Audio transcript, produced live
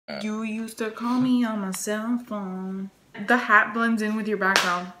You used to call me on my cell phone. The hat blends in with your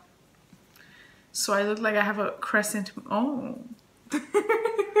background. So I look like I have a crescent. Oh.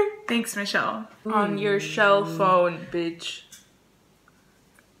 Thanks, Michelle. On your shell phone, bitch.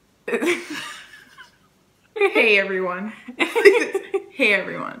 Hey, everyone. Hey,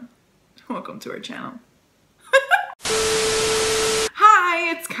 everyone. Welcome to our channel.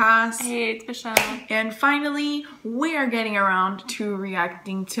 Hi, it's Cass. Hey, it's Michelle. And finally, we are getting around to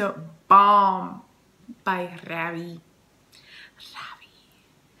reacting to Bomb by Ravi.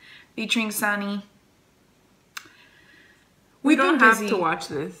 Featuring Sunny. We don't have to watch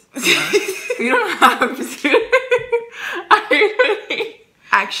this. Yeah. We don't have to.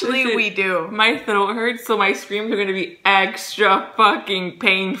 Actually, listen, we do. My throat hurts, so my screams are going to be extra fucking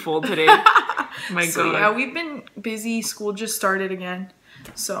painful today. My God. Yeah, we've been busy. School just started again.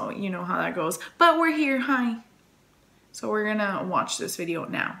 So, you know how that goes. But we're here. Hi. So we're going to watch this video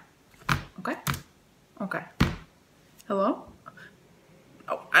now. Okay? Okay. Hello?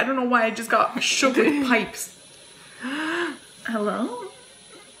 Oh, I don't know why I just got shook with pipes. Hello?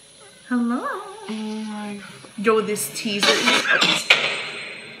 Hello? Oh my God. Yo, this teaser.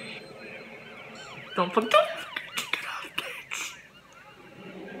 Don't forget.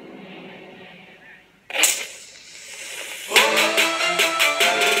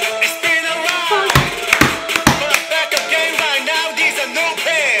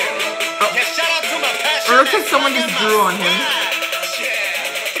 Or looks like someone just drew on him.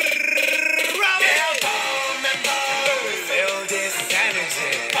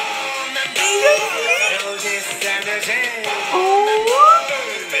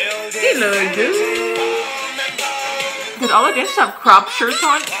 He look good. Because all the dancers have crop shirts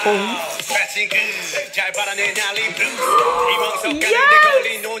on. Oh.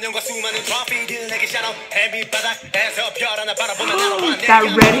 That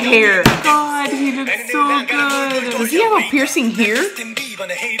red hair. God, he looks so good. Does he have a piercing here?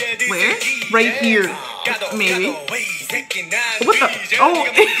 Where? Right here. Maybe. What the? Oh.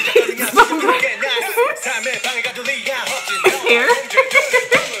 Hair?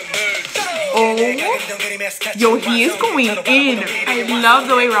 Oh. Yo, he is going in. I love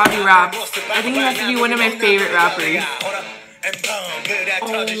the way Ravi raps. I think he has to be one of my favorite rappers.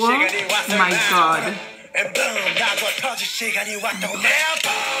 Oh my God.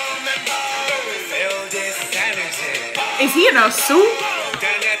 Is he in a suit?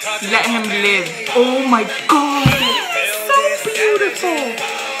 Let him live. Oh my God. So beautiful.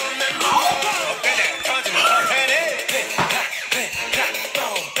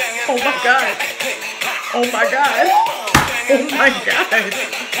 Oh my God. Oh my God. Oh my God.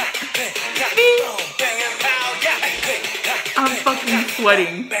 I'm fucking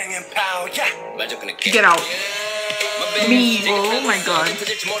sweating. Get out. Me. Oh my God.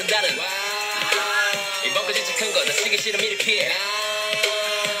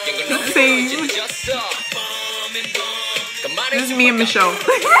 Same. This is me and Michelle.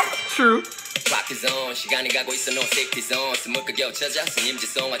 True.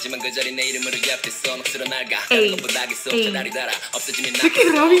 Hey. Look at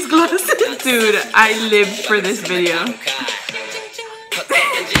Ravi's glasses. Dude, I lived for this video.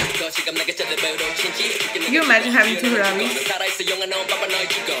 Can you imagine having two Ravis?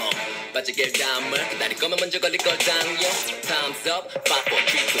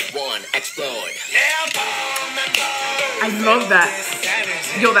 I love that.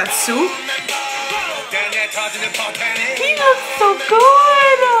 Yo, that suit. He looks so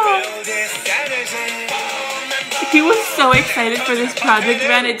good. He was so excited for this project,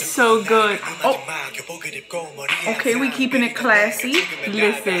 man. It's so good. Oh. Okay, we keeping it classy.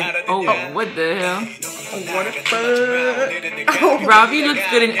 Listen. Oh, what the hell? What a fuck. Oh. Ravi looks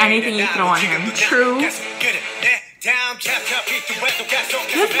good in anything you throw on him. True. His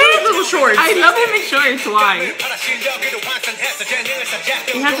little shorts. I love him in shorts. Why?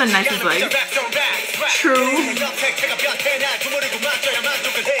 He has a nice leg. True.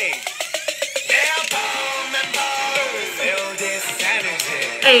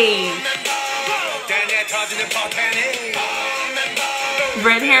 Hey.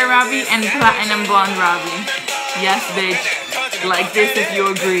 Red hair Ravi and platinum blonde Ravi. Yes, bitch. Like this if you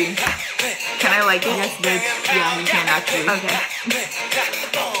agree. Can I like it? Yes, bitch. Yeah, you can actually. Okay.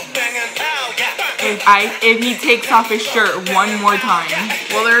 If he takes off his shirt one more time.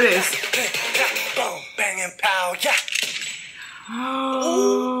 Well, there it is.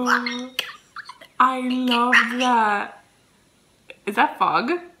 Oh, I love that. Is that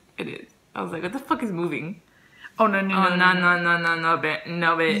fog? It is. I was like, what the fuck is moving? Oh, no, no, Oh, no, bitch.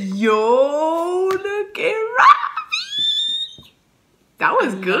 No, bitch. Yo, look at Ravi. That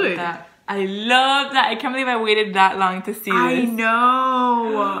was love good. that. I love that. I can't believe I waited that long to see I this.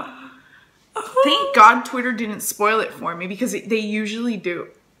 know. Thank God Twitter didn't spoil it for me because they usually do.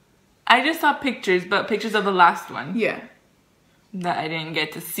 I just saw pictures, but pictures of the last one. Yeah. That I didn't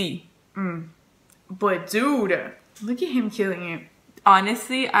get to see. But dude, look at him killing it.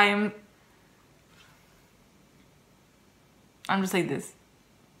 Honestly, I'm just like this.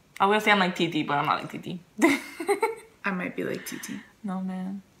 I was gonna say I'm like TT, but I'm not like TT. I might be like TT. No,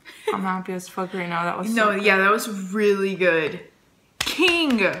 man. I'm happy as fuck right now. That was No, so yeah, that was really good.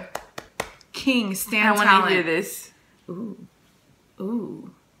 King, stand I want talent. to hear this. Ooh.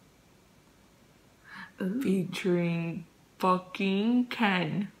 Featuring fucking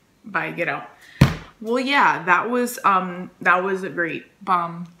Ken. Bye, get out. Well, yeah, that was a great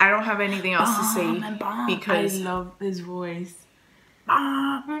Bomb. I don't have anything else to say because I love his voice.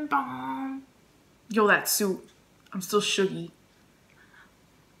 Bomb. yo, that suit. I'm still shuggy.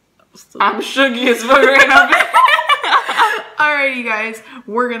 I'm shuggy as fuck right now. Alrighty, guys,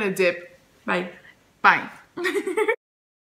 we're gonna dip. Bye. Bye.